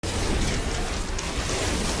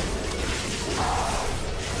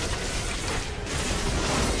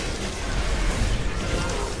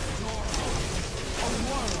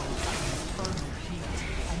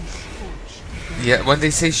Yeah, when they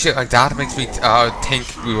say shit like that, it makes me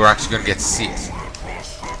think we were actually going to get to see it.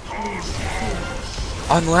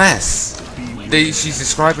 Unless she's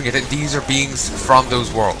describing it, and these are beings from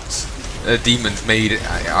those worlds. Demons made,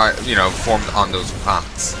 you know, formed on those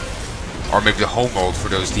planets. Or maybe the homeworld for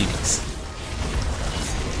those demons.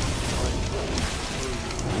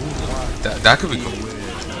 That could be cool.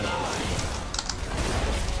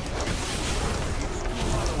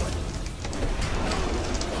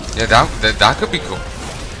 Yeah, that could be cool.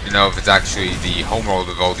 You know, if it's actually the homeworld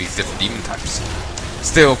of all these different demon types.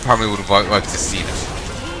 Still, probably would have liked to see it.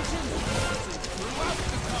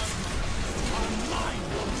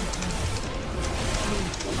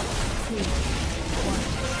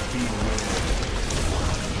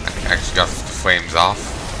 I actually got the flames off.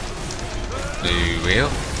 We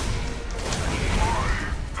will.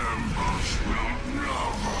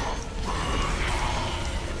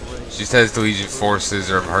 She says the Legion forces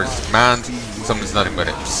are hers to command. Summons nothing but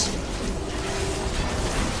imps.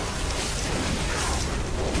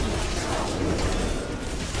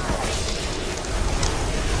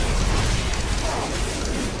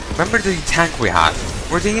 Remember the tank we had?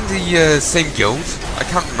 Were they in the same guild? I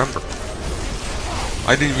can't remember.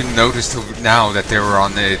 I didn't even notice till now that they were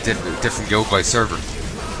on a different guild by server.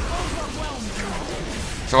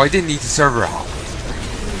 So I didn't need to server hop.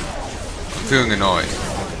 I'm feeling annoyed.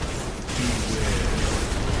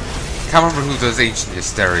 Can't remember who does Ancient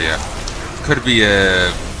Hysteria. Could be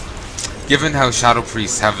a. Given how Shadow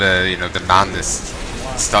Priests have the the madness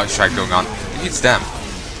strike going on, maybe it's them.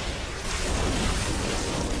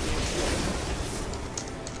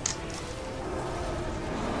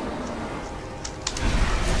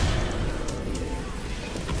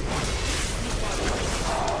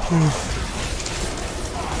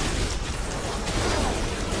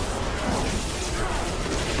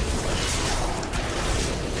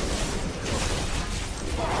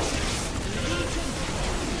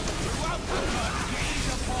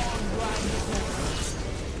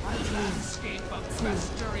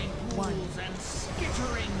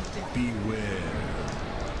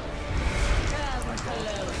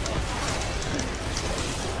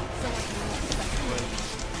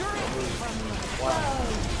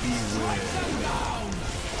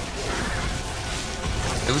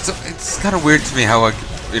 It's kind of weird to me how, like,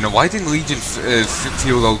 why didn't Legion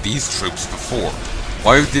field all these troops before?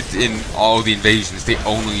 Why did in all the invasions they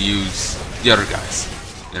only use the other guys?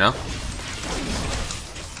 You know?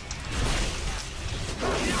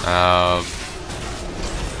 I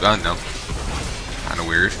don't know. Kind of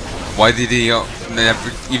weird. Why did they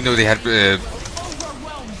never, even though they had,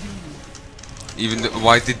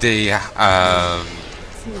 why did they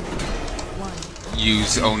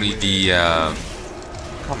use only the?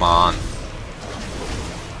 Come on.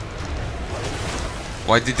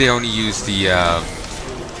 Why did they only use the?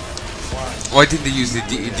 Why didn't they use the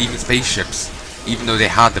demon spaceships, even though they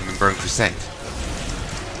had them in Burning Crusade?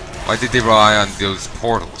 Why did they rely on those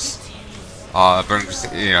portals? Burning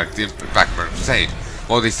Crusade, back in Burning Crusade.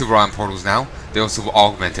 Well, they still rely on portals now. They also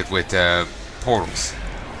augmented with portals,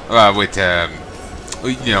 with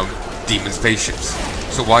demon spaceships.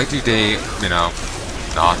 So why do they,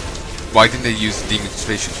 not? Why didn't they use the demon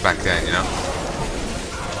spaceships back then,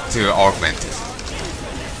 to augment it?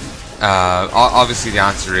 Obviously the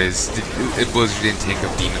answer is, Blizzard didn't think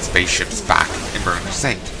of demon spaceships back in Burning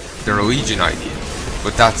Crusade. They're a Legion idea.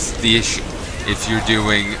 But that's the issue. If you're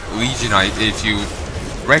doing Legion, if you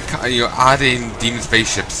add in demon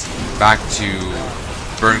spaceships back to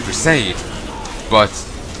Burning Crusade, but,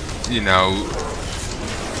 the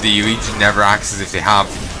Legion never acts as if they have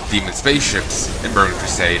demon spaceships in Burning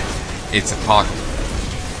Crusade, it's a problem.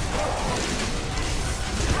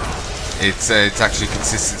 It's actually a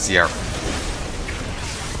consistency error.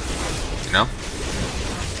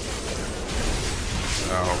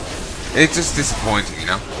 So it's just disappointing,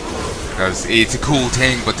 because it's a cool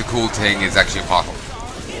thing, but the cool thing is actually a pothole.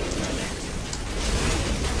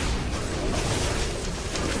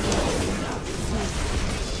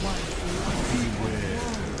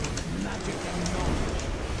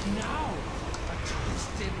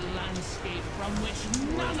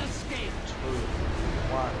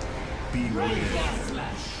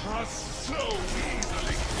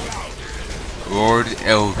 Lord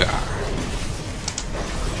Elgar.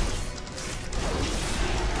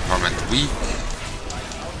 Torment weak.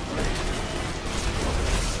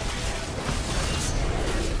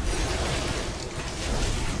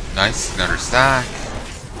 Nice, another stack.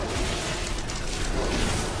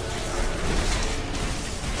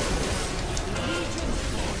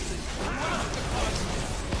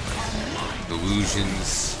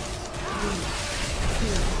 Delusions.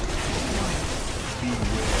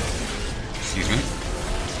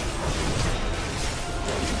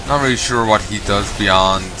 Not really sure what he does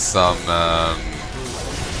beyond some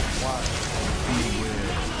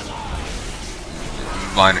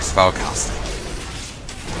minor spellcasting.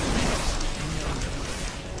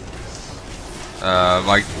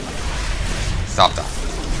 Like, stop that.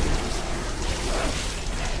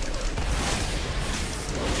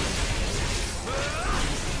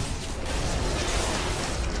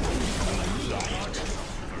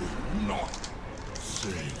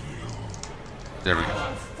 There we go.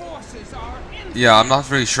 Yeah, I'm not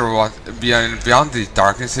really sure what beyond the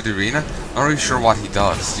darkness of the arena. I'm not really sure what he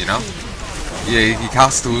does. You know? Yeah, he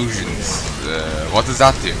casts illusions. What does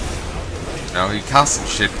that do? You know, he casts some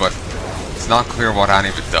shit, but it's not clear what any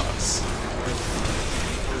of it does.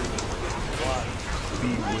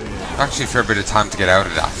 Actually, a fair bit of time to get out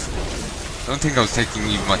of that. I don't think I was taking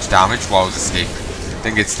even much damage while I was escaping. I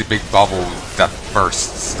think it's the big bubble that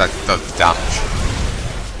bursts that does the damage.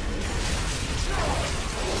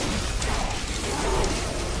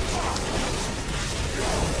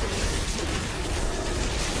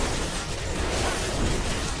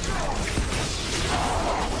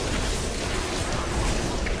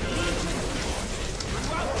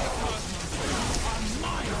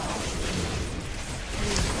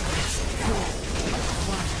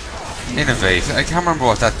 Innovate. I can't remember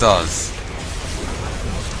what that does.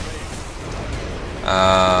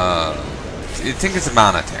 I think it's a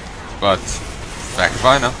mana thing, but heck if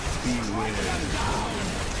I know.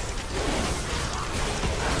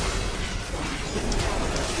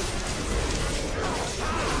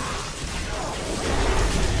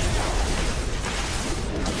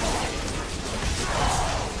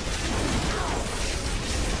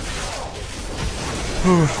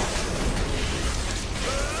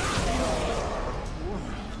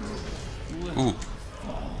 Ooh.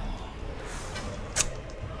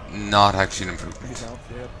 Not actually an improvement. Without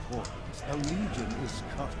their portals, the Legion is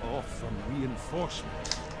cut off from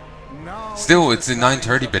reinforcements. Now Still, it's a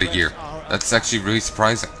 930 bit a year. That's actually really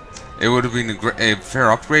surprising. It would have been a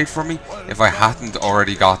fair upgrade for me if I hadn't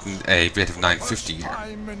already gotten a bit of 950 here.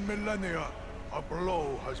 Time in millennia, a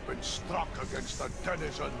blow has been struck against the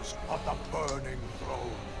denizens of the burning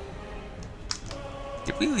throne.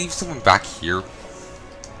 Did we leave someone back here?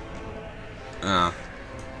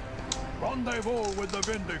 Rendezvous with the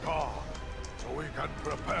Vindicar, so we can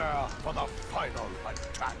prepare for the final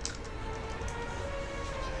attack.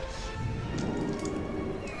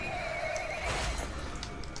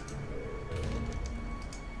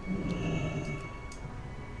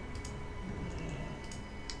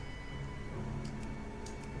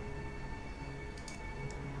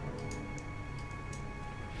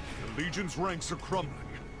 The Legion's ranks are crumbling,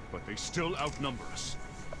 but they still outnumber us.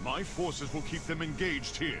 My forces will keep them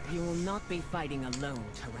engaged here. You will not be fighting alone,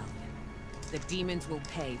 Terrellian. The demons will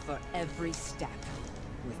pay for every step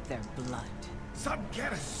with their blood. Some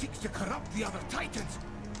Garrus seeks to corrupt the other Titans.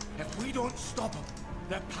 If we don't stop him,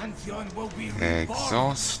 the Pantheon will be reborn.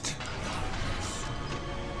 Exhaust.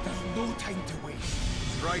 There's no time to waste.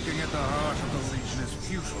 striking at the heart of the Legion is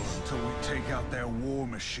futile until we take out their war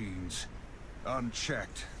machines.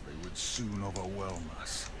 Unchecked, they would soon overwhelm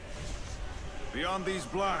us. Beyond these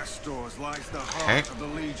blast doors lies the heart of the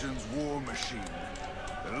Legion's war machine.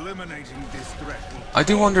 Eliminating this threat will... I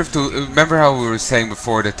do wonder if the... Remember how we were saying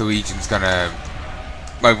before that the Legion's gonna...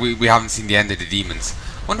 Well, we haven't seen the end of the demons.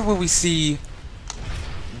 I wonder will we see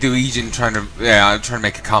the Legion trying to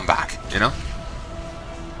make a comeback, you know?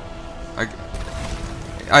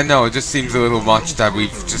 I know, it just seems a little much that we've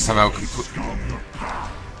just somehow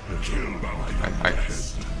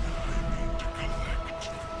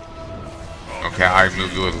Okay, I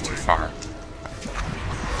moved a little too far.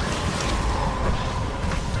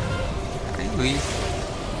 Really?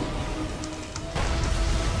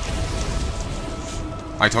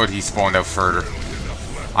 I thought he spawned out further.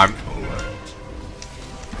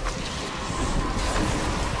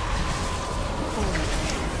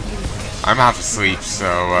 I'm half asleep, so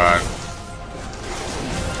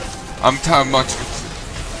I'm much.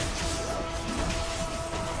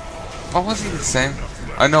 What was he even saying?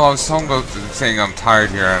 I know I was talking about saying I'm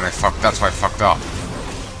tired here, and that's why I fucked up.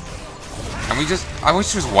 And I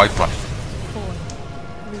wish it was white button. 4,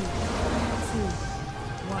 3, 2,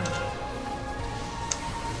 1.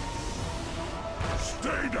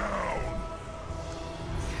 Stay down!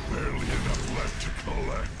 Barely enough left to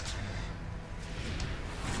collect.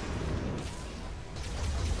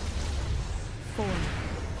 4,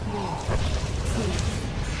 3, 2,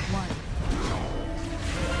 1.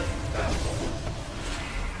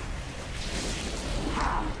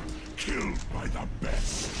 Killed by the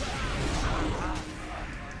best.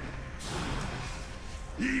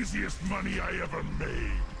 Easiest money I ever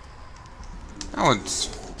made. Oh, it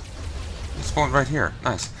spawned right here.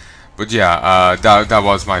 Nice. But yeah, that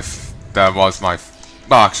was my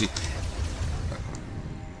well, actually,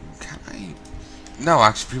 can I? No,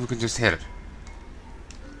 actually, people can just hit it.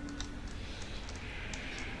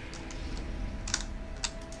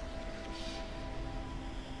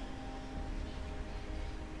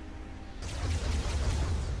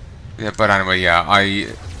 Yeah, but anyway, yeah, let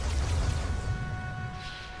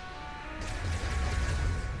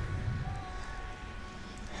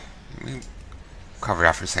me cover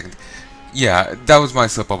that for a second. Yeah, that was my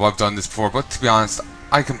slip up. I've done this before, but to be honest,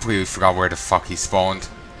 I completely forgot where the fuck he spawned.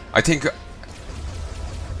 I think...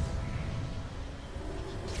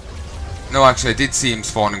 No, actually, I did see him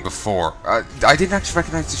spawning before. I didn't actually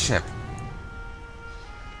recognize the ship.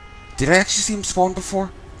 Did I actually see him spawn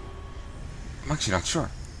before? I'm actually not sure.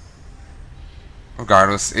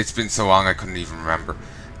 Regardless, it's been so long I couldn't even remember.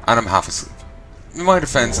 And I'm half asleep. In my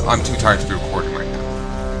defense, I'm too tired to be recording right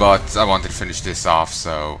now. But I wanted to finish this off,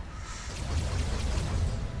 so...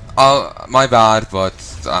 my bad, but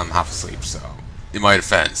I'm half asleep, so... In my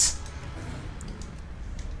defense.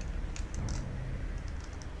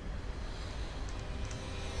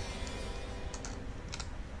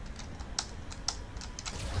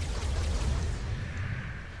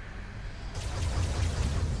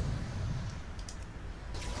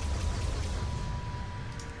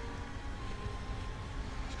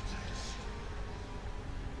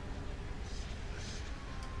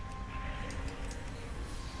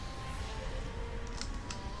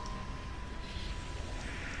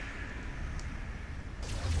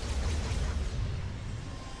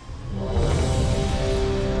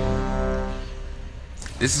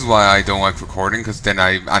 This is why I don't like recording, because then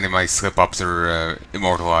any of my slip-ups are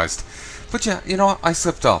immortalized. But yeah, you know what? I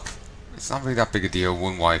slipped up. It's not really that big a deal,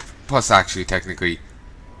 one wipe. Plus, actually, technically,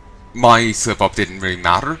 my slip-up didn't really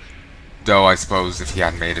matter. Though, I suppose if he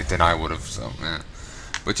hadn't made it, then I would have, so, yeah.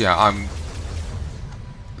 But yeah,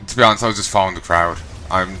 to be honest, I was just following the crowd.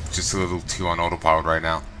 I'm just a little too on autopilot right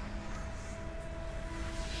now.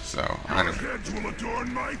 So, anyway.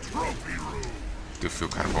 Do feel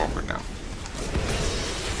kind of awkward now.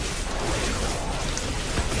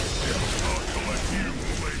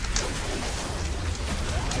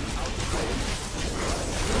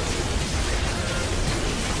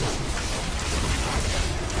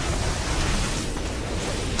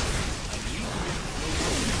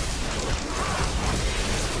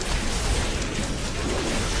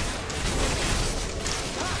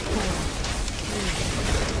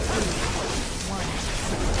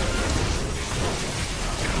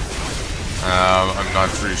 I'm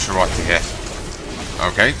not really sure what to hit.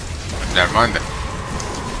 Okay, never mind then.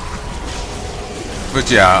 But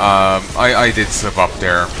yeah, I did slip up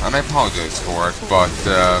there, and I apologize for it, but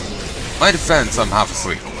my defense, I'm half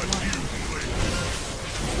asleep.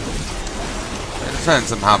 My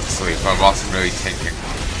defense, I'm half asleep. I wasn't really thinking.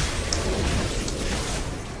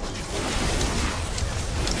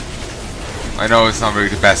 I know it's not really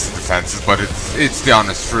the best of defenses, but it's the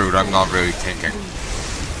honest truth. I'm not really thinking.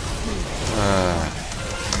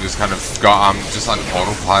 I'm just kind of I'm just on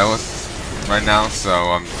autopilot right now,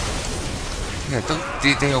 so yeah,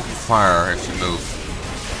 they open fire if you move.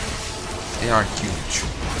 They are huge.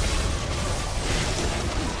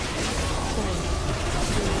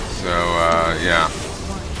 So yeah.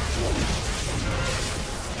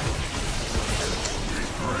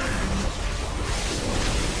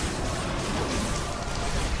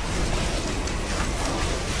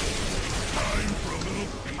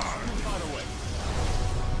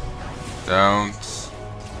 Don't.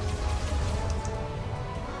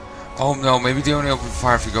 Oh no, maybe they only open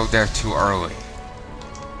fire if you go there too early.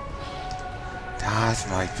 That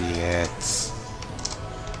might be it.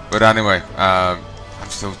 But anyway, I'm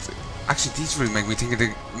still... Actually, these really make me think of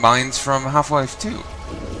the mines from Half-Life 2.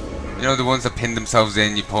 You know, the ones that pin themselves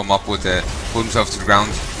in, you pull them up with the... Pull themselves to the ground,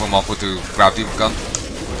 pull them up with the gravity gun.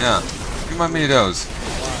 Yeah, remind me of those.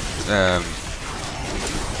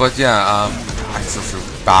 But yeah, I still feel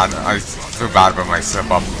bad. I feel bad about my slip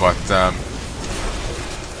up, but I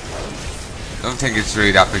don't think it's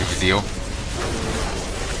really that big of a deal.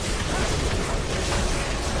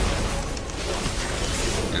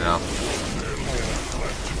 You know.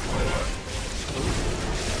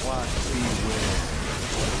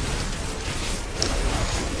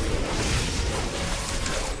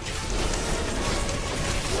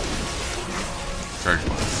 Very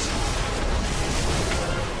close.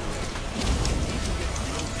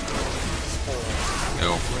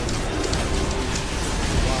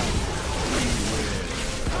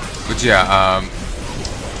 But yeah,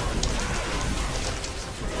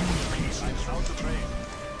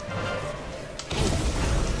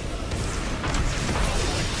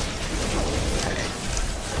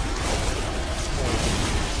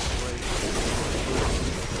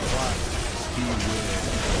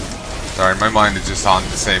 Sorry, my mind is just on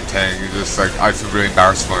the same thing. It's just like, I feel really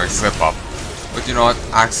embarrassed when I slip up. But you know what?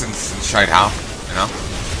 Accidents and shite happen, you know?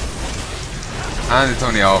 And it's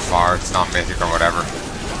only LFR, it's not mythic or whatever.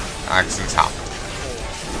 Accidents happen.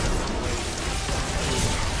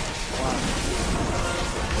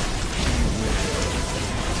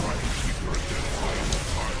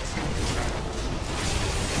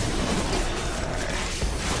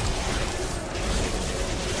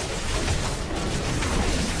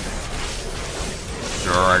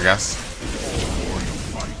 Sure, I guess.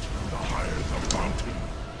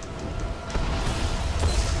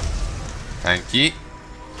 Thank you.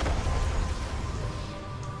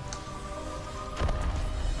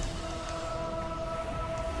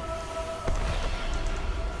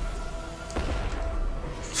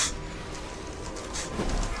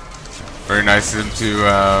 Very nice of them to,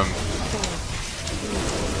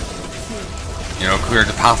 you know, clear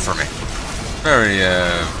the path for me. Very,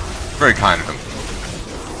 very kind of them.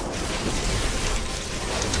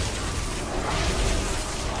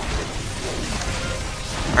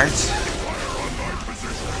 Right.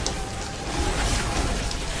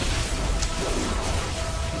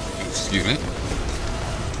 Excuse me.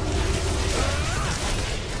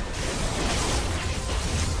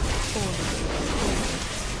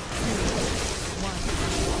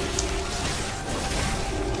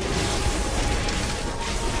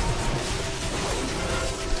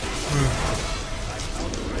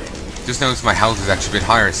 Just noticed my health is actually a bit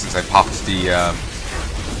higher since I popped the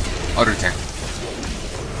other thing.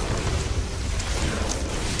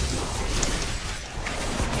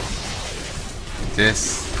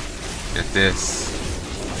 This, get this.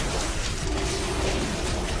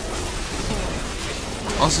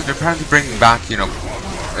 Also, they're apparently bringing back, you know,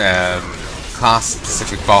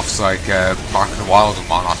 class-specific buffs like Mark of the Wild and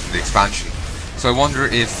whatnot in the expansion. So I wonder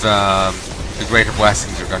if the Greater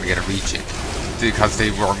Blessings are going to get a rejig, because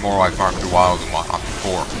they were more like Mark of the Wild and whatnot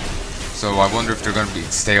before. So I wonder if they're going to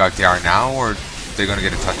stay like they are now, or they're going to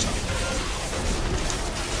get a touch-up.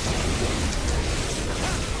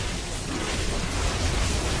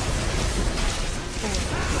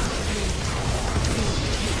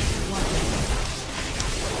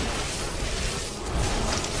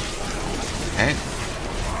 Okay.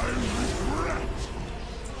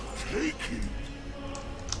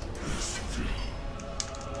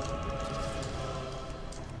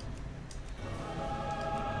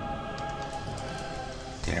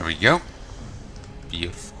 There we go.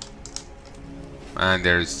 Beautiful. And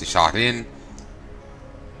there's the shot in.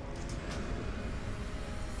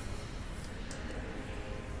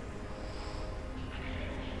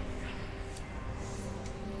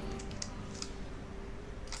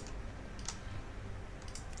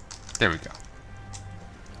 There we go.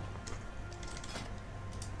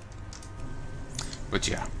 But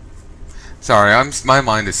yeah. Sorry, my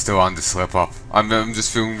mind is still on the slip up. I'm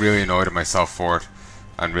just feeling really annoyed at myself for it.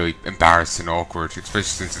 And really embarrassed and awkward, especially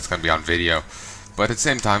since it's going to be on video. But at the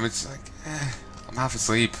same time, it's like, I'm half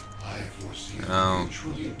asleep. You know,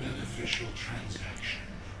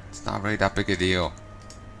 it's not really that big a deal.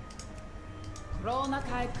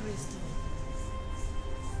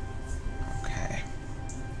 Okay.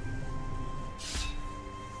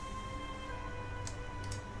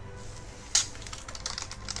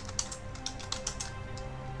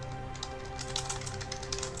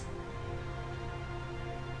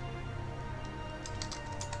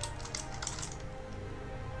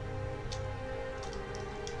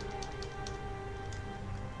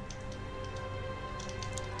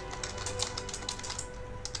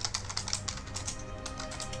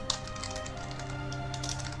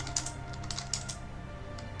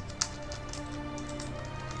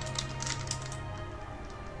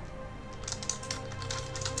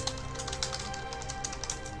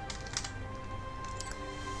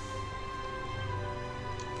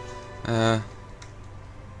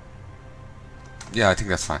 Yeah, I think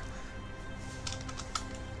that's fine.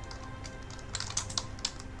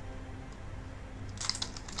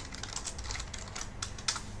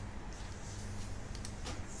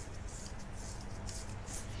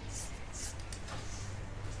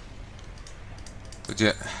 But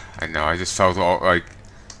yeah, I know, I just felt like,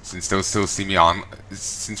 since they'll still see me on,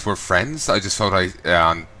 since we're friends, I just felt like,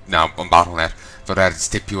 now on Battle.net, but I had to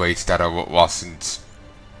stipulate that I wasn't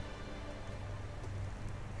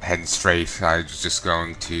heading straight. I was just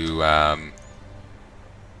going to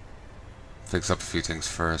fix up a few things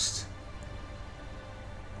first.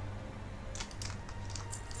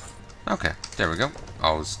 Okay, there we go.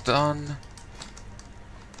 All's done.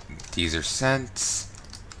 These are sent.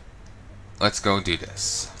 Let's go do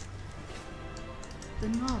this. The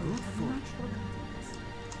knowledge of natural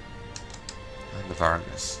And the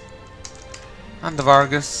Vargas. And the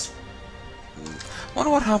Vargas.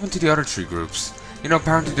 Wonder what happened to the other 3 groups. You know,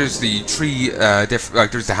 apparently there's the 3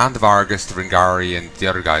 like there's the Hand of Argus, the Ringari, and the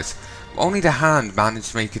other guys. Only the Hand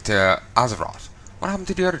managed to make it to Azeroth. What happened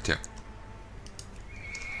to the other 2?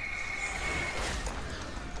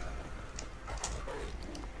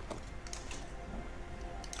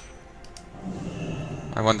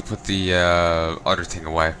 I want to put the other thing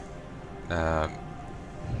away.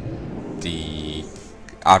 The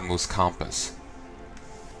Admiral's Compass.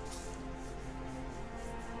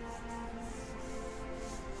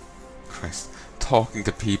 Christ, talking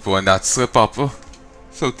to people and that slip up. Oh,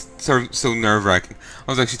 so nerve-wracking.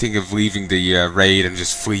 I was actually thinking of leaving the raid and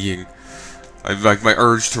just fleeing. Like my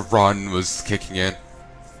urge to run was kicking in.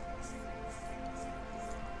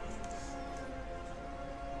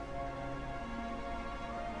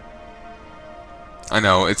 I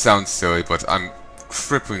know, it sounds silly, but I'm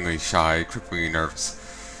cripplingly shy, cripplingly nervous.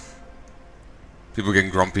 People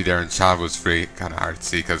getting grumpy there in chat was really kind of hard to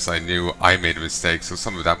see because I knew I made a mistake, so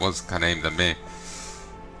some of that was kind of aimed at me.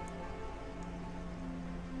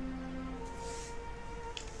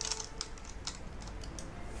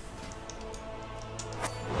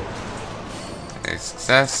 Okay,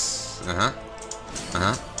 success.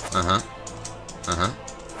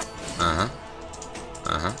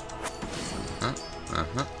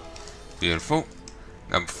 Beautiful.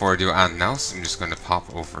 Now before I do anything else, I'm just going to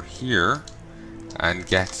pop over here and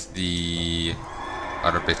get the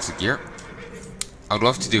other bits of gear. I'd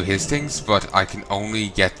love to do his things, but I can only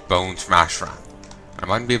get bones from Ashran. I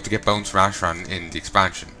might be able to get bones from Ashran in the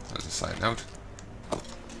expansion, as a side note.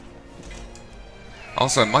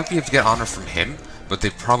 Also, I might be able to get honor from him, but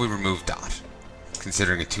they've probably removed that,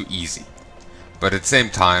 considering it too easy. But at the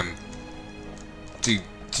same time, to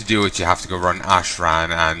do it, you have to go run Ashran,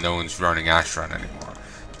 and no one's running Ashran anymore.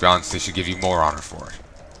 To be honest, they should give you more honor for it.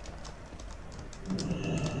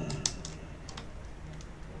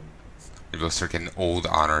 Maybe we'll start getting old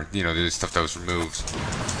honor. You know, the stuff that was removed.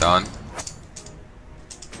 Done.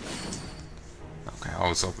 Okay,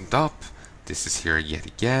 all is opened up. This is here yet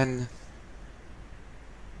again.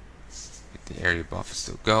 The area buff is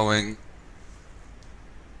still going.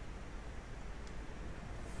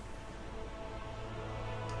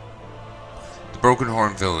 The Broken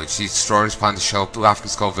Horn Village. These destroyers plan to show up the Laughing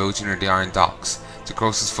Skull Village near the Iron Docks. It's the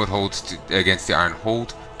closest foothold against the Iron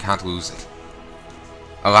Hold. Can't lose it.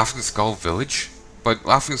 A Laughing Skull Village? But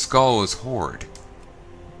Laughing Skull is Horde.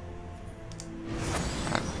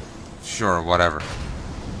 Sure, whatever.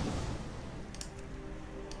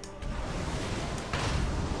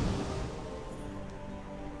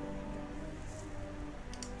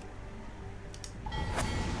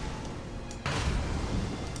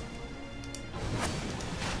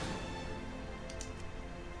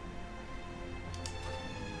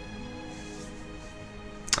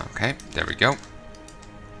 Okay, there we go.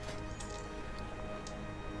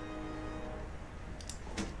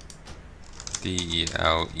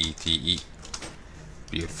 D-E-L-E-T-E.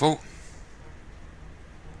 Beautiful.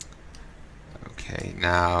 Okay,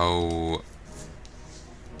 now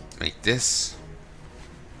make this.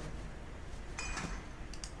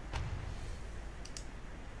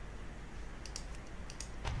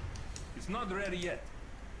 It's not ready yet.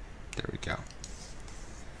 There we go.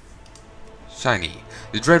 Shiny.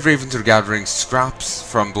 The Dread Ravens are gathering scraps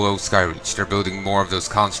from below Skyreach. They're building more of those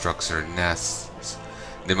constructs or nests.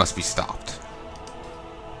 They must be stopped.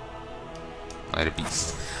 Light a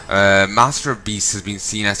Beast. Master of Beasts has been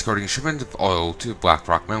seen escorting a shipment of oil to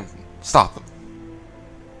Blackrock Mountain. Stop them.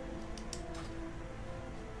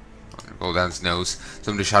 Under Goldan's nose,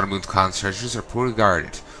 some of the Shadow Moon's clan's treasures are poorly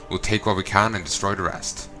guarded. We'll take what we can and destroy the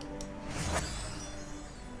rest.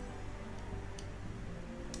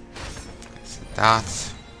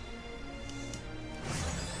 That.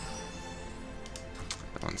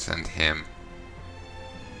 Don't send him.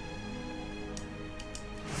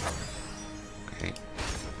 Okay.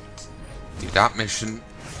 Do that mission.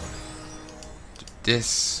 Do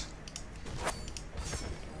this.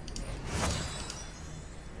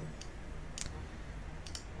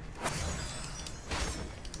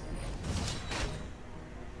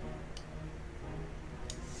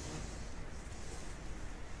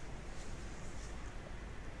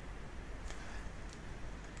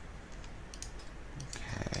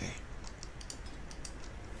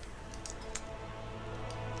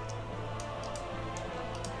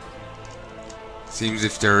 Seems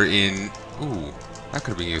if they're in... Ooh, that could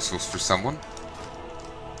have been useful for someone.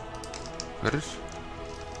 Could it?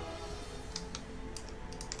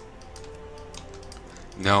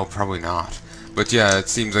 No, probably not. But yeah, it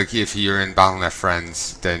seems like if you're in Battle.net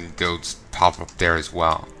Friends, then they'll pop up there as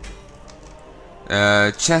well.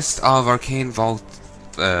 Chest of Arcane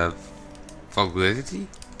Vulnerability?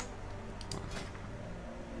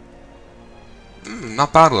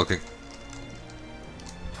 Not bad looking.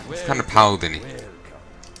 It's kind of paladin-y.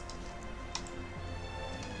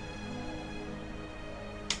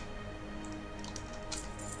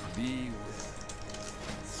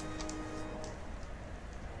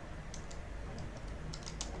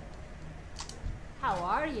 How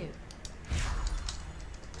are you?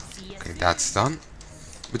 Okay, that's done.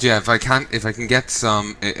 But yeah, if I can get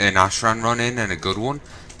an Ashran run in and a good one,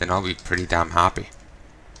 then I'll be pretty damn happy.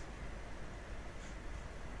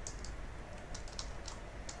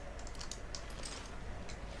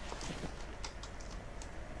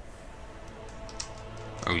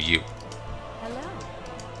 Oh, you. Hello.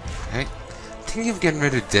 Okay. Thinking of getting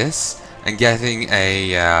rid of this and getting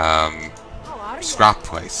a How are you? scrap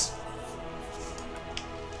place.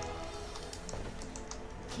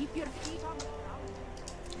 Keep your feet on the ground.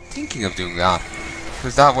 Thinking of doing that,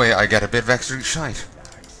 because that way I get a bit of extra shite.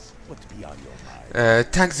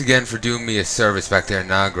 Thanks again for doing me a service back there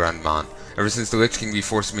now, Grand Man. Ever since the Lich King be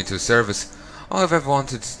forcing me into a service, all I've ever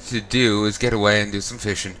wanted to do is get away and do some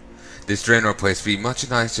fishing. This Draenor place be much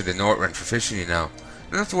nicer than Northrend for fishing, you know.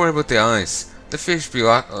 You don't have to worry about the ice. The fish be a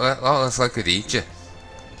lot less likely to eat you.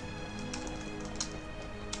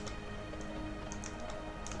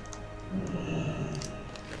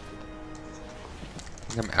 I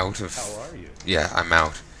think I'm out of... How are you? Yeah, I'm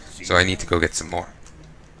out. So I need to go get some more.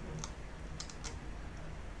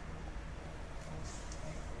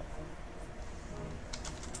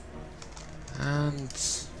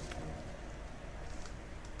 And...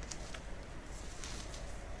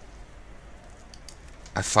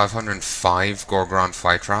 I have 505 Gorgon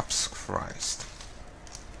fly traps. Christ.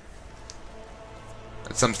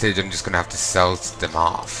 At some stage I'm just gonna have to sell them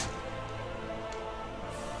off.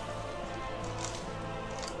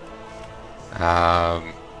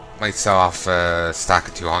 Might sell off a stack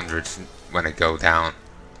of 200 when I go down.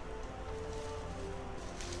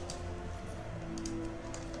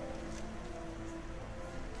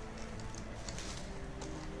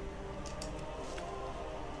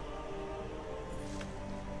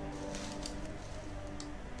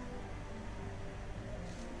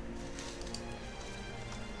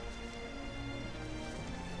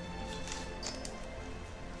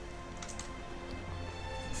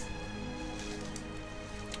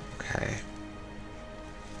 Okay.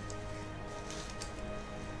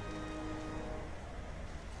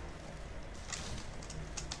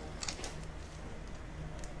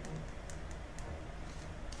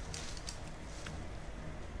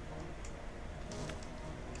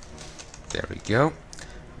 There we go.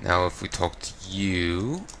 Now if we talk to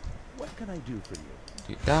you, What can I do for you?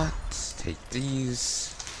 do that, take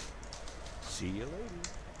these, See you later.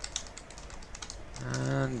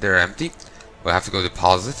 and they're empty. We'll have to go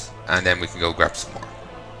deposit, and then we can go grab some more.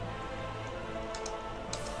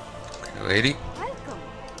 Okay, lady. Welcome.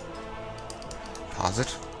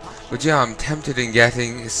 Deposit. But yeah, I'm tempted in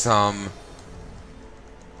getting some...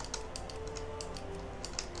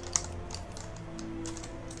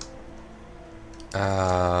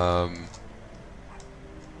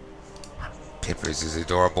 Pippers is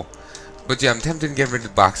adorable. But yeah, I'm tempted in getting rid of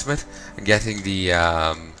the blacksmith and getting the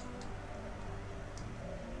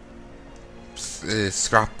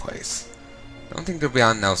scrap place. I don't think there'll be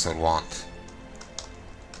anything else I'd want.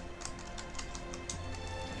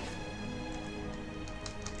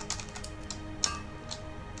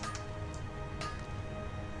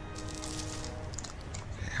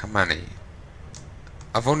 Okay, how many?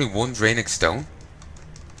 I've only one draining stone?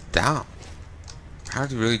 Damn. How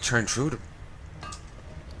do you really churn through them?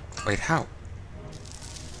 Wait, how?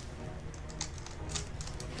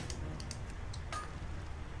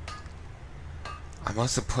 I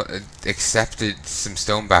must have accepted some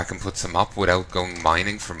stone back and put some up without going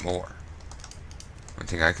mining for more. One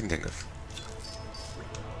thing I can think of.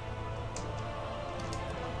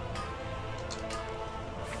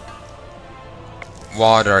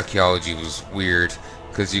 Water archaeology was weird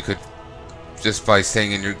because you could just by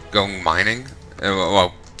staying in your going mining,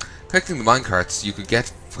 well, collecting the minecarts, you could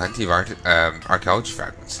get plenty of archaeology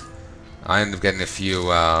fragments. I ended up getting a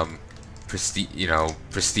few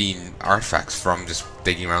pristine artifacts from just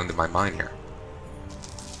digging around in my mine here.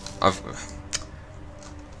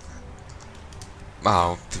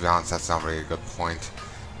 Well, to be honest, that's not really a good point.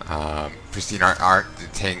 Pristine art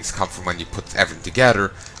things come from when you put everything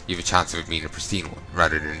together. You have a chance of it being a pristine one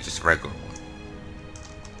rather than just a regular one.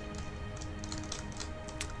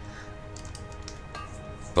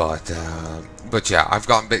 But yeah, I've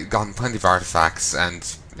gotten plenty of artifacts, and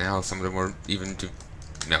Now some of them were even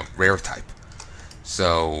rare type.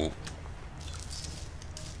 So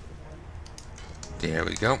there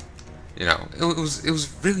we go. It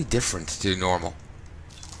was really different to normal.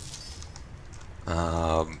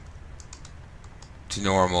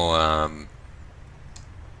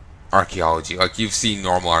 Archaeology. Like, you've seen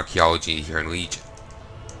normal archaeology here in Legion.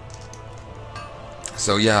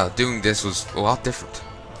 So yeah, doing this was a lot different.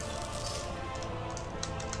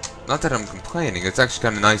 Not that I'm complaining, it's actually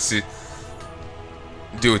kind of nice to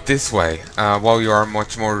do it this way. While you are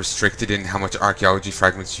much more restricted in how much archaeology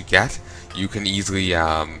fragments you get, you can easily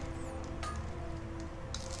like,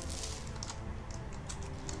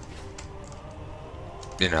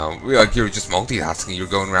 you're just multitasking. You're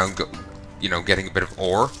going around, getting a bit of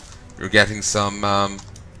ore. You're getting some,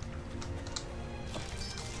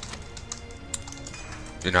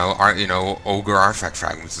 ogre artifact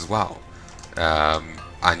fragments as well.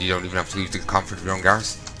 And you don't even have to leave the comfort of your own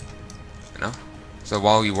garrison. So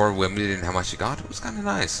while you were limited in how much you got, it was kind of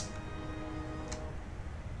nice.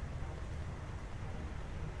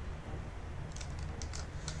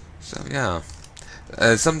 So yeah.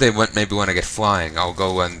 Someday, maybe when I get flying, I'll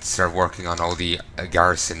go and start working on all the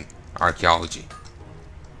garrison archaeology.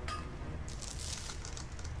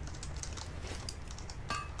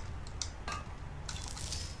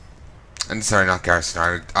 And sorry, not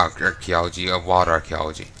garrison archaeology, water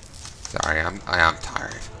archaeology. Sorry, I am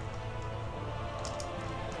tired.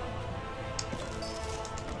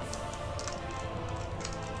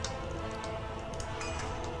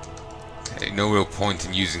 Okay, no real point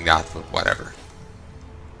in using that, but whatever.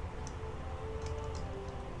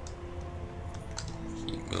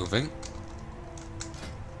 Moving.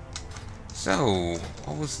 So,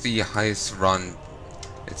 what was the highest run?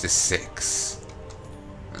 It's a 6.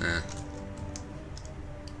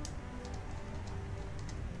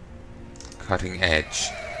 Cutting edge.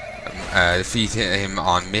 Defeat him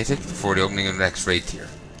on Mythic before the opening of the next raid tier.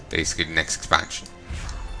 Basically the next expansion.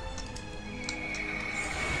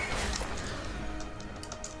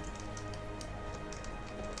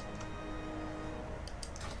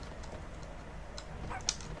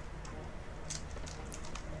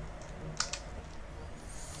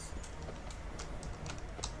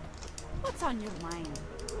 What's on your mind?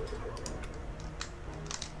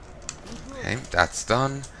 Okay, that's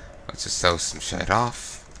done. Let's just sew some shit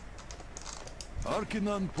off.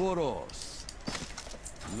 Arkinan Poros.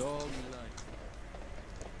 Long life.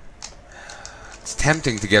 It's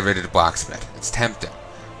tempting to get rid of the blacksmith. It's tempting.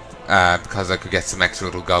 Because I could get some extra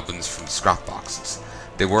little gubbins from the scrap boxes.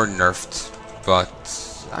 They were nerfed,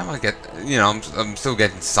 but I might get, I'm still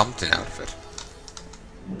getting something out of it.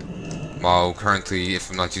 While currently, if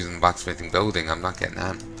I'm not using the blacksmithing building, I'm not getting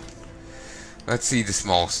that. Let's see the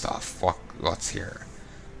small stuff. What's here?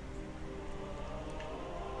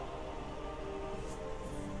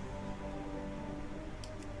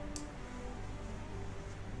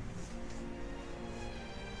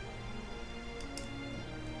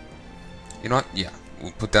 You know what? Yeah,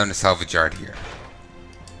 we'll put down the salvage yard here.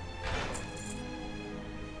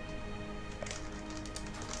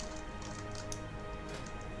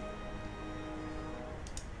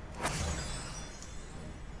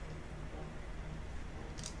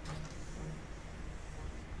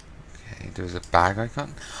 There's a bag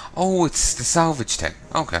icon. Oh, it's the salvage thing.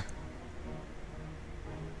 Okay.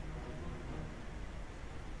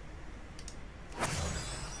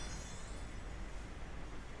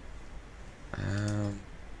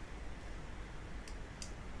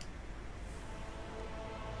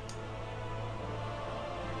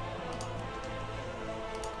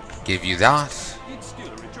 Give you that.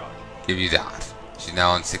 Give you that. She's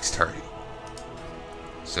now on 630.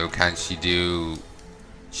 So can she do...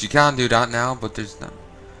 She can do that now, but there's no...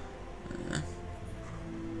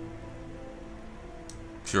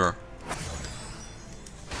 Sure.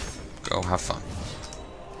 Go have fun.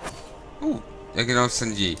 Ooh, Egino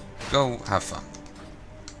Senji. Go have fun.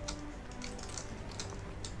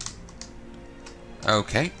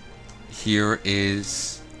 Okay. Here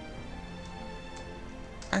is...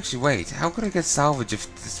 Actually, wait. How could I get salvage if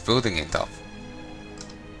this building ain't up?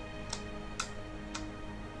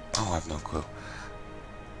 Oh, I have no clue.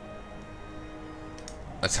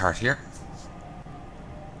 Let's heart here.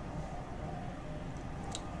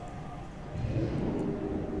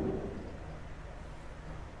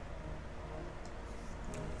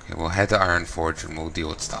 Okay, we'll head to Iron Forge and we'll deal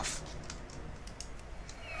with stuff.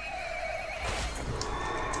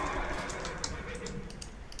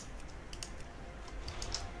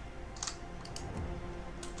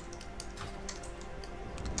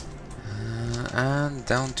 And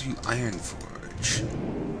down to Iron Forge.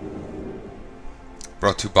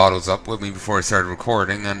 Brought 2 bottles up with me before I started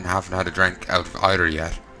recording and haven't had a drink out of either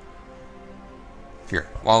yet. Here,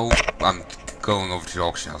 while I'm going over to the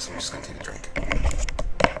auction house, I'm just going to take a drink.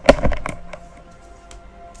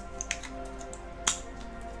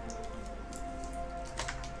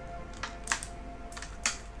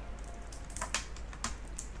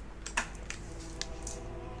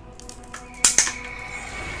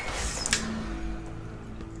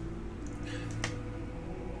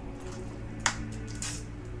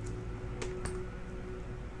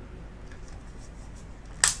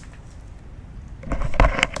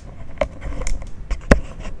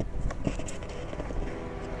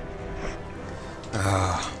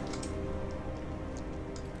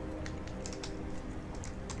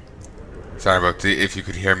 Sorry about if you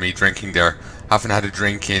could hear me drinking there. Haven't had a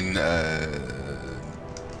drink in, well,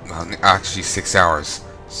 actually 6 hours.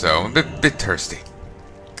 So, I'm a bit thirsty.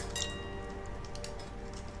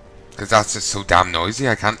 Because that's just so damn noisy,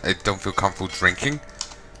 I don't feel comfortable drinking.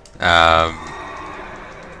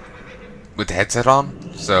 With the headset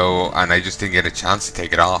on. So, and I just didn't get a chance to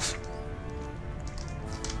take it off.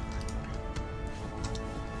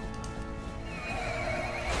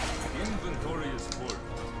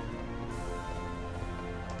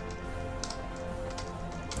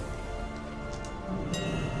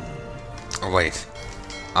 Oh wait,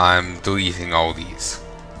 I'm deleting all these.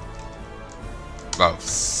 Oh,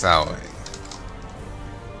 selling.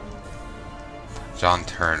 John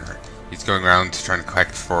Turner. He's going around trying to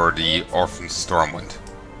collect for the Orphan Stormwind.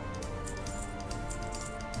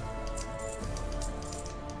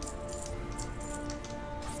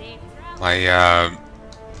 My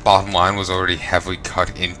bottom line was already heavily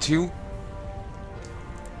cut into.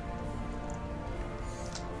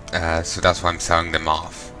 So that's why I'm selling them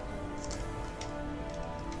off.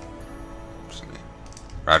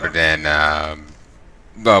 Rather than,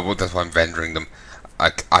 well, that's why I'm vendoring them.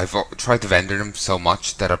 I've tried to vendor them so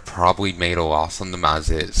much that I've probably made a loss on them as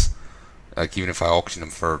is. Like, even if I auction them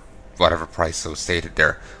for whatever price so stated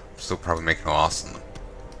there, I'm still probably making a loss on them.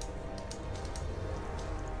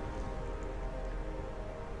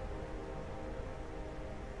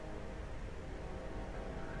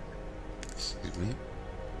 Excuse me.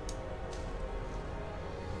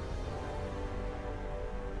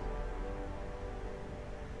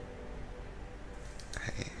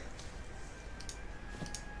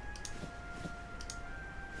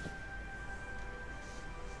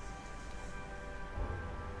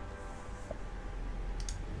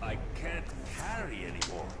 I can't carry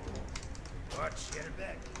anymore. What's your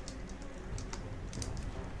bet?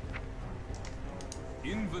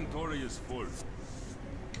 Inventory is full.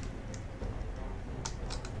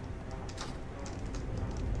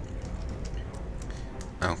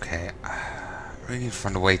 Okay, really need to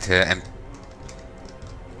find a way to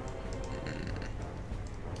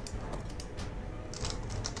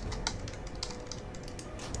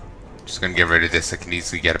just gonna get rid of this. I can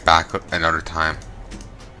easily get it back another time.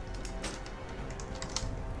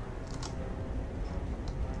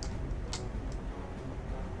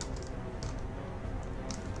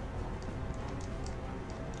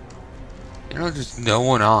 You know, there's no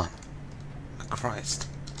one on. Christ.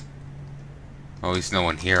 Well, at least no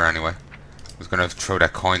one here anyway. I was gonna throw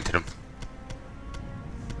that coin to them.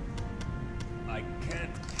 I can't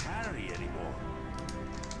carry anymore.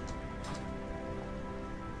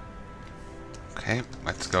 Okay,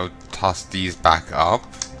 let's go toss these back up.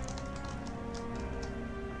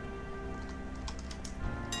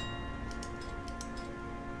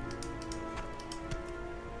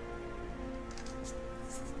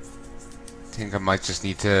 I think I might just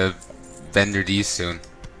need to vendor these soon.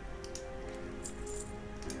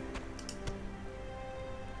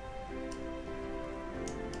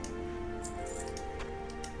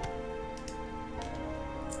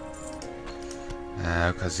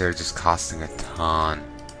 Because they're just costing a ton.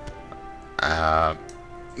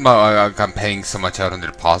 Well, I'm paying so much out on the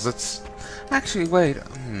deposits. Actually, wait.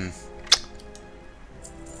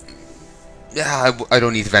 Yeah, I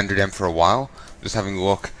don't need to vendor them for a while. Just having a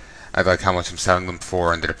look at like how much I'm selling them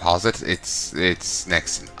for on the deposit. It's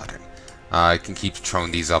next to nothing. I can keep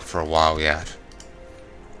throwing these up for a while yet.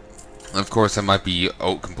 Of course, I might be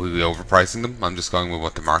completely overpricing them. I'm just going with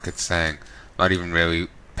what the market's saying. Not even really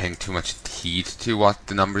paying too much heed to what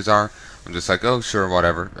the numbers are. I'm just like, oh sure,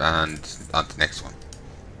 whatever, and on to the next one.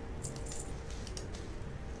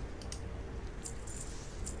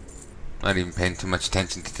 Not even paying too much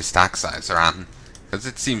attention to the stack size or anything, because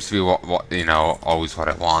it seems to be what you know, always what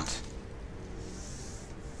I want.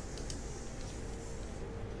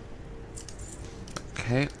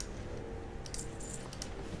 Okay.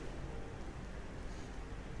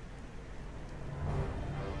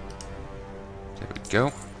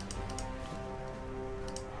 go.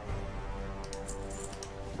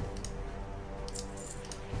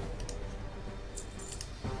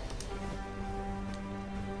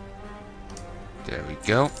 There we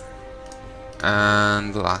go.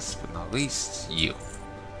 And last but not least, you.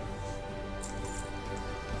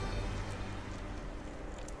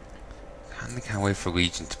 I can't wait for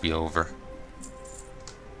Legion to be over.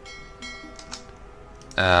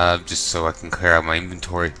 Just so I can clear out my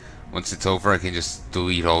inventory. Once it's over, I can just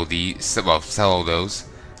delete all the, well, sell all those,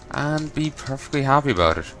 and be perfectly happy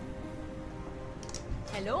about it.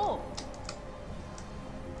 Hello.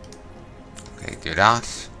 Okay, do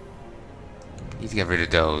that. Need to get rid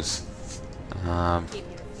of those. Keep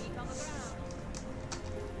your feet on the ground.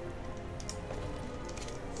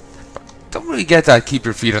 Don't really get that keep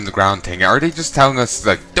your feet on the ground thing. Are they just telling us,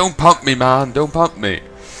 like, don't pump me, man, don't pump me?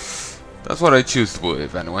 That's what I choose to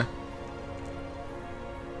believe, anyway.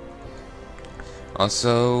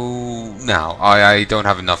 Also, no, I don't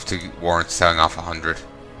have enough to warrant selling off 100.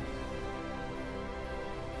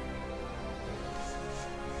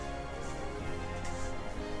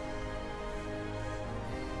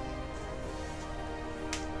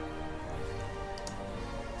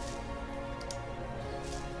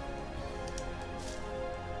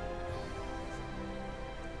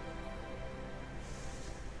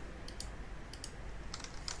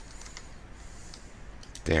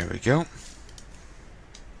 There we go.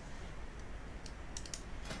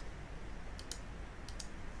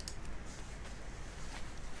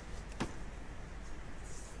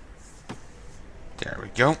 There we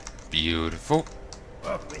go. Beautiful.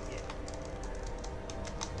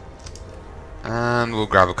 And we'll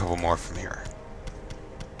grab a couple more from here.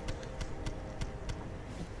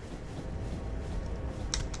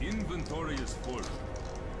 Inventory is full.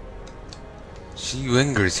 She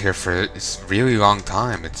lingers here for a really long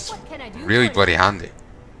time. It's What can I do really for you? bloody handy.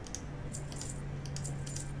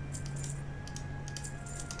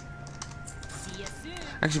 See you soon.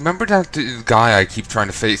 Actually, remember that guy I keep trying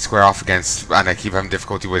to square off against, and I keep having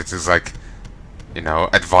difficulty with his, like, you know,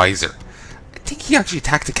 advisor. I think he actually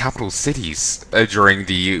attacked the capital cities during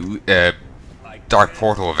the Dark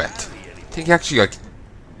Portal event. I think he actually, like,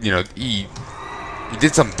 you know, he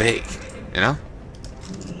did something big, you know?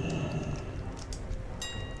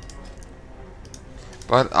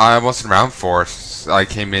 But I wasn't around for it. I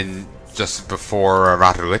came in just before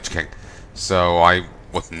Wrath of the Lich King, so I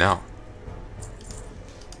wouldn't know.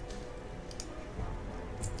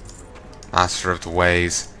 Master of the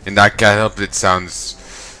Ways. In that getup, it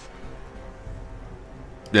sounds,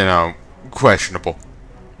 you know, questionable.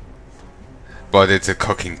 But it's a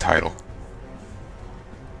cooking title.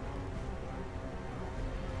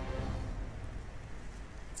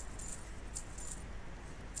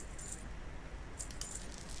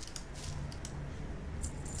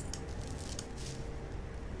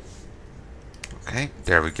 Okay,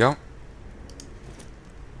 there we go.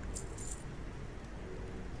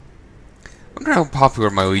 I wonder how popular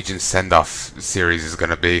my Legion send-off series is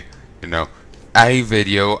gonna be. You know, a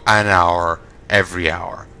video, an hour, every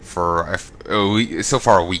hour for so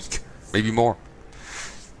far a week, maybe more.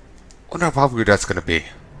 I wonder how popular that's gonna be.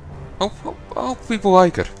 Hope people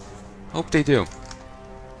like it. Hope they do.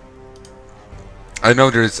 I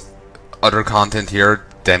know there's other content here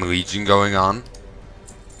than Legion going on,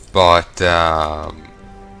 but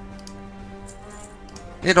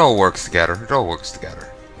it all works together. It all works together.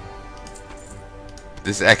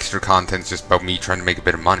 This extra content's just about me trying to make a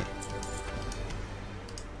bit of money.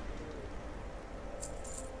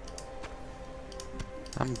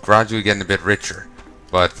 I'm gradually getting a bit richer,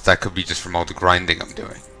 but that could be just from all the grinding I'm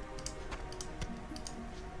doing.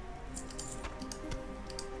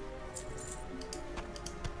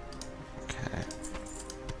 Okay.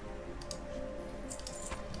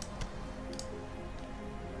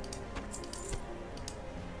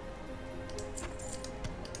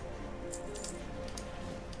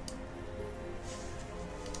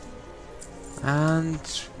 And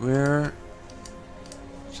we're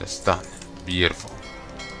just done. Beautiful.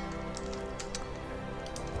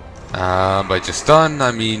 By just done,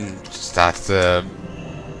 I mean just at the,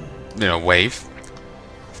 you know, wave.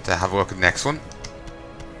 To have a look at the next one.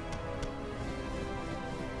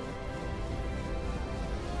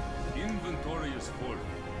 Inventory is full.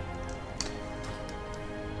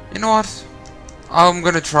 You know what? I'm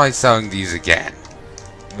gonna try selling these again.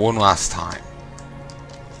 One last time.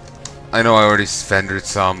 I know I already vended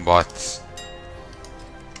some, but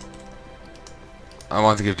I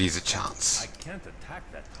want to give these a chance. I can't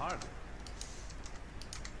attack that target.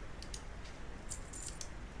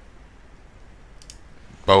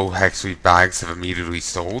 Bow Hexweed bags have immediately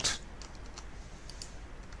sold.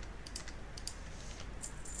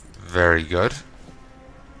 Very good.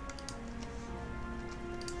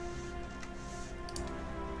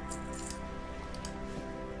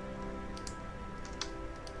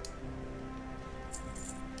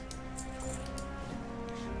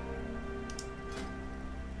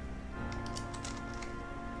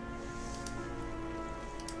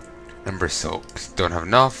 Ember soap. Don't have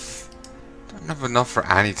enough. Don't have enough for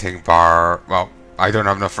anything bar... Well, I don't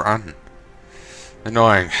have enough for anything.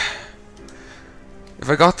 Annoying. If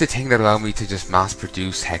I got the thing that allowed me to just mass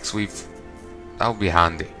produce hexweave, that would be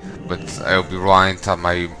handy. But I'll be reliant on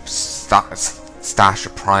my stash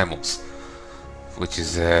of primals, which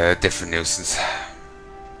is a different nuisance.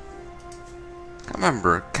 Can't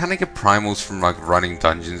remember. Can I get primals from like running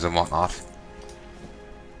dungeons and whatnot?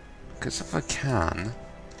 Because if I can,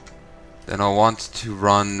 then I'll want to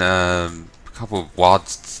run a couple of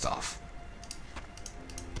WADs and stuff.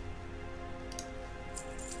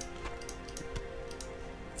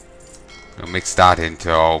 I'll mix that into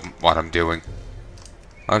what I'm doing.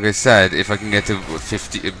 Like I said, if I can get to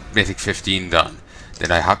Mythic 15 done, then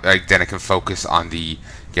then I can focus on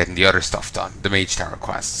getting the other stuff done, the Mage Tower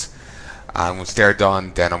quests. And once they're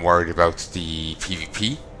done, then I'm worried about the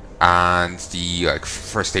PvP and the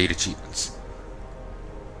first aid achievements.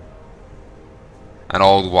 And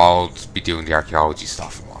all the while be doing the archaeology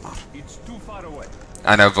stuff and whatnot. It's too far away.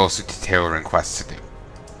 And I've also the tailoring quests to do.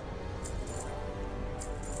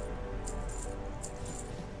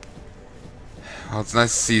 Well, it's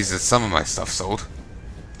nice to see that some of my stuff sold.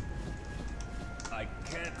 I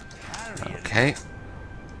can't carry it. Okay.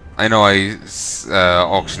 I know I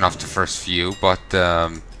auctioned off the first few, but you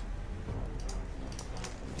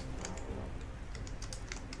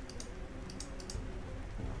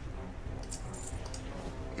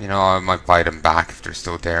know, I might buy them back if they're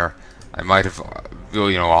still there. I might have,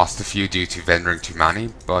 you know, lost a few due to vending too many,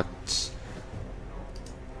 but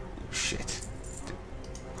shit.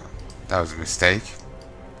 That was a mistake.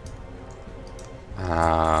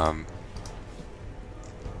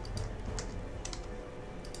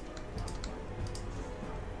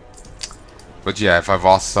 But yeah, if I've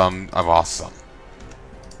lost some, I've lost some.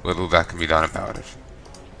 Little that can be done about it.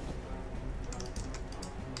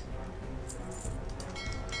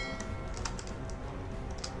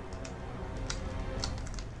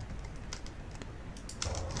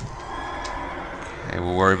 Okay,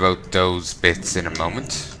 we'll worry about those bits in a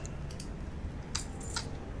moment.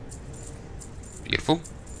 Beautiful.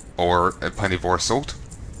 Or plenty of ore sold.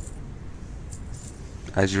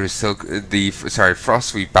 Azure silk,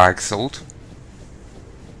 frostweed bag sold.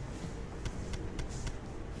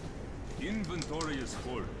 Inventory is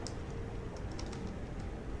full.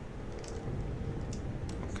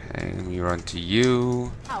 Okay, let me run to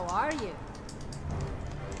you. How are you?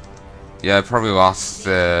 Yeah, I probably lost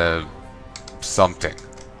something.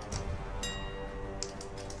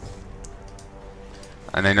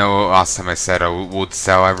 And I know last time I said I would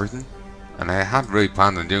sell everything, and I hadn't really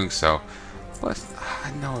planned on doing so, but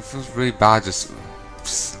I know it feels really bad just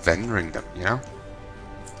vendoring them, you know?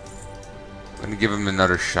 I'm gonna give them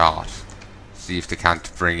another shot, see if they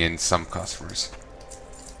can't bring in some customers.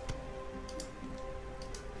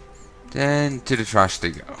 Then to the trash they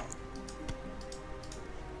go.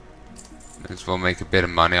 Might as well make a bit of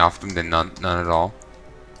money off them than none at all.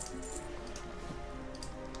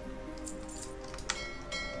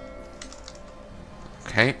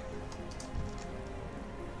 Okay.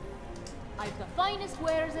 I've the finest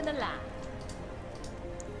wares in the land.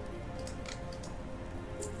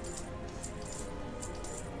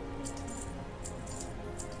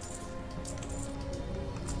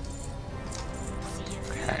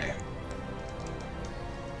 Okay.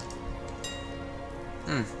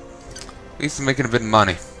 At least I'm making a bit of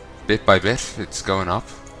money. Bit by bit, it's going up.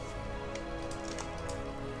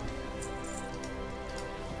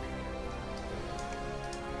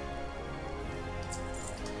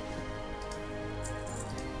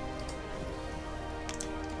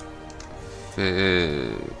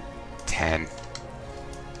 Uh, 10.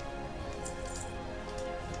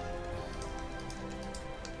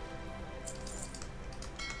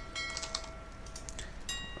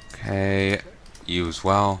 Okay, you as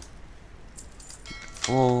well.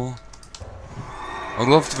 Full. I'd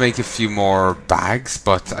love to make a few more bags,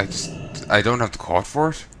 but I don't have the cloth for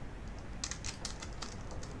it.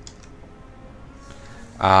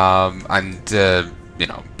 You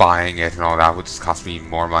know, buying it and all that would just cost me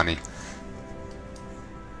more money.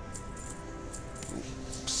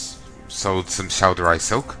 Sold some Shouder Eye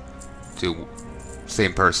Silk to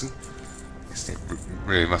same person. Guess they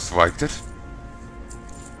really must have liked it.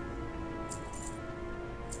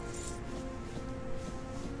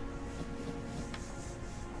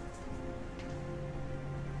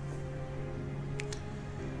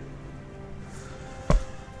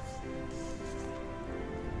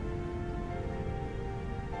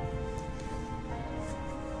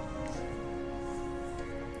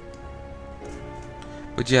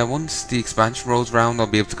 But yeah, once the expansion rolls around, I'll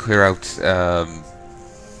be able to clear out an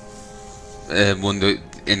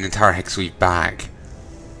entire Hexweave bag.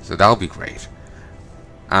 So that'll be great.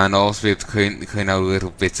 And I'll also be able to clean out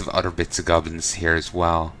little bits of other bits of Gubbins here as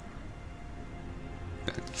well.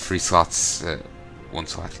 3 slots, 1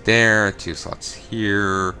 slot there, 2 slots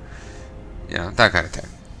here. Yeah, that kind of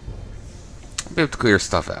thing. I'll be able to clear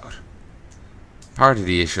stuff out. Part of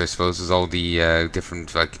the issue, I suppose, is all the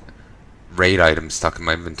different like raid items stuck in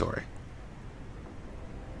my inventory.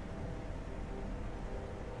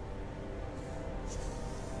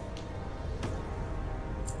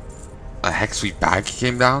 A Hexweave bag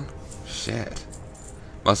came down? Shit.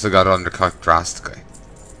 Must have got undercut drastically.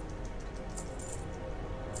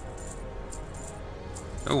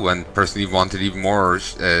 Oh, and the person even wanted even more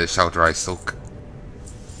Shelter Eye Silk.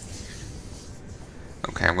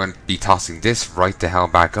 Okay, I'm going to be tossing this right the hell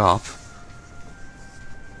back up.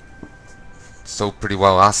 Sold pretty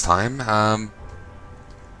well last time. May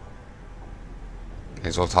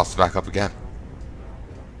as well toss it back up again.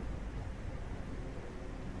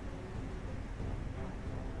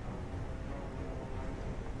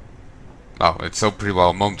 Oh, it sold pretty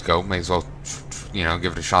well a moment ago. May as well, you know,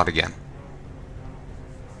 give it a shot again.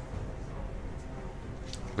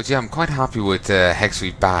 But yeah, I'm quite happy with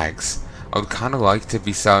Hexweave bags. I would kind of like to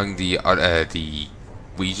be selling the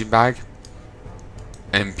Legion bag,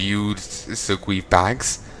 imbued Silkweave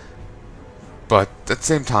bags, but at the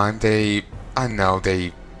same time, I know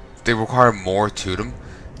they require more to them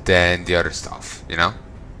than the other stuff. You know,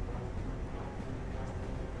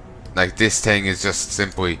 like this thing is just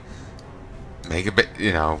simply make a bit.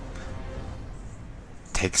 You know,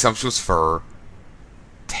 take sumptuous fur.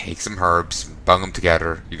 Take some herbs, bung them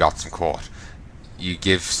together, you got some quad. You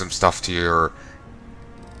give some stuff to your,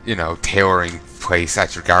 you know, tailoring place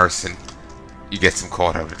at your garrison, you get some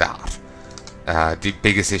quad out of that. The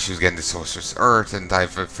biggest issue is getting the Sorcerer's Earth, and I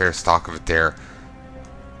have a fair stock of it there.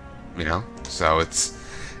 You know, so it's,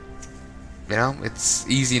 you know, it's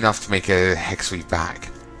easy enough to make a Hexweave bag.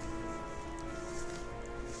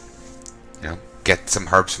 You know, get some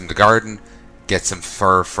herbs from the garden, get some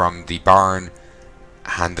fur from the barn,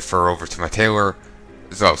 hand the fur over to my tailor.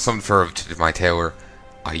 So some fur over to my tailor.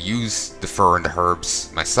 I use the fur and the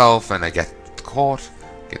herbs myself, and I get the coat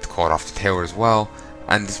off the tailor as well.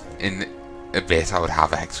 And in a bit, I would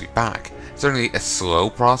have a Hexweave bag. Certainly a slow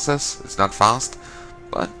process. It's not fast,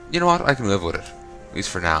 but you know what? I can live with it, at least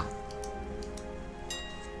for now.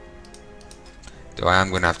 Though I am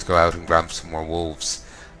going to have to go out and grab some more wolves.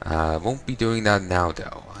 Won't be doing that now,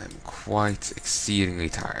 though. I'm quite exceedingly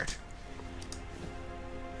tired.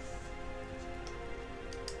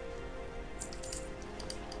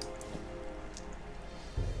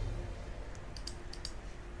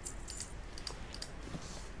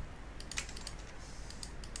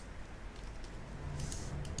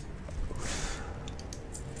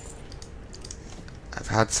 I've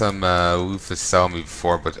had some Lufas sell me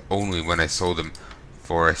before, but only when I sold them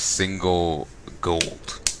for a single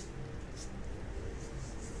gold.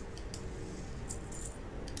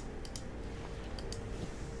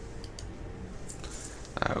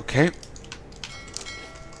 Okay.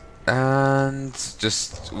 And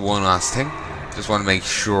just one last thing. Just want to make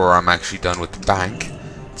sure I'm actually done with the bank.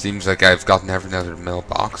 Seems like I've gotten everything out of the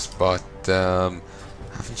mailbox, but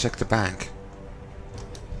haven't checked the bank.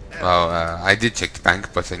 Well, I did check the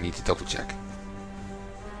bank, but I need to double check.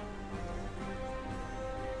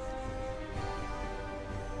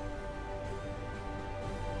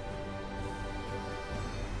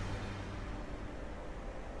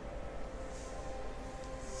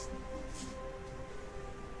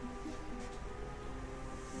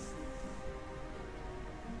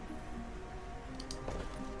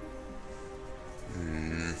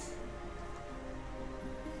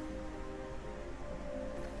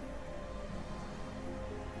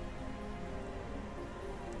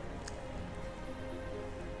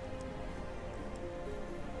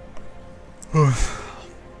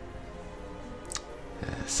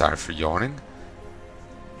 Sorry for yawning.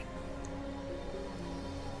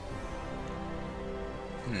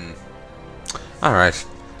 Alright.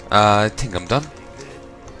 I think I'm done.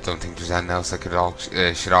 Don't think there's anything else I could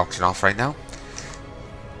should auction off right now.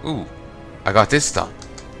 Ooh, I got this done.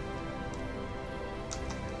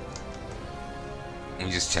 Let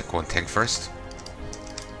me just check one thing first.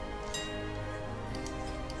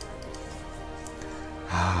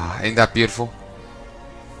 Ain't that beautiful?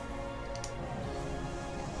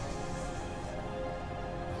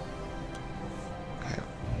 Okay,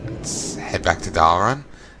 let's head back to Dalaran.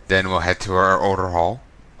 Then we'll head to our order hall,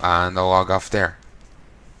 and I'll log off there.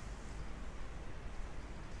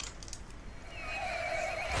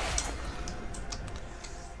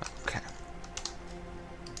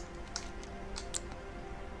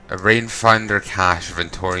 A rainfinder cache of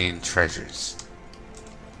Ventorian treasures.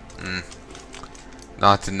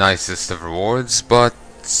 Not the nicest of rewards, but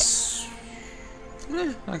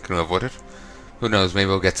I can live with it. Who knows,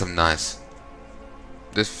 maybe I'll get something nice.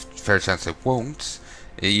 There's fair chance I won't.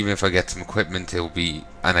 Even if I get some equipment, it'll be,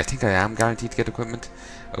 and I think I am guaranteed to get equipment,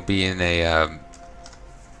 it'll be in a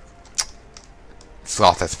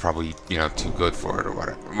slot that's probably, you know, too good for it or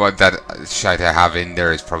whatever. What that shite I have in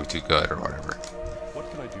there is probably too good or whatever.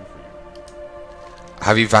 What can I do for you?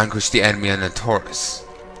 Have you vanquished the enemy on Antorus?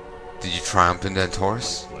 Did you triumph in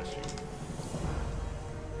Antorus? Bless you.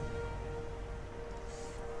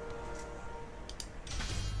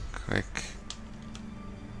 Quick.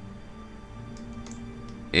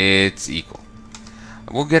 It's equal.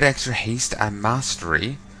 I will get extra haste and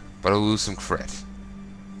mastery, but I'll lose some crit.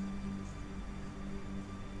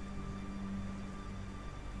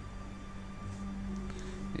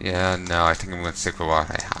 Yeah, no, I think I'm going to stick with what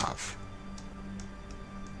I have.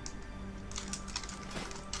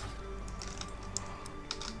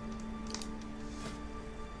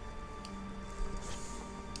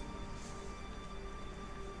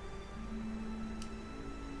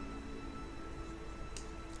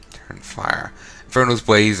 Turn fire. Inferno's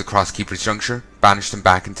blaze across Keeper's Juncture, banished him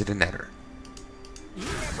back into the Nether. Let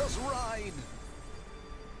us ride.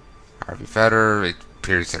 Harvey Feather, it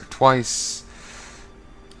appears there twice.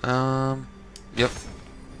 Yep.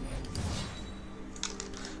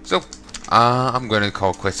 So, I'm going to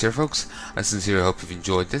call quits here, folks. I sincerely hope you've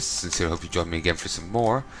enjoyed this. Sincerely hope you join me again for some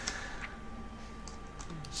more.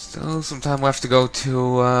 Still some time left to go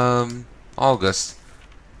to, August.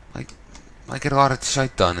 Might get a lot of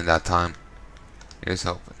shite done in that time. Here's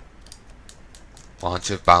hoping. Launch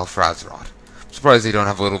of Battle for Azeroth. I'm surprised they don't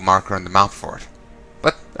have a little marker on the map for it.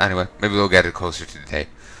 But, anyway, maybe we'll get it closer to the day.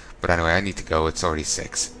 But anyway, I need to go. It's already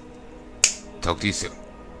 6. Talk to you soon.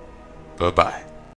 Bye-bye.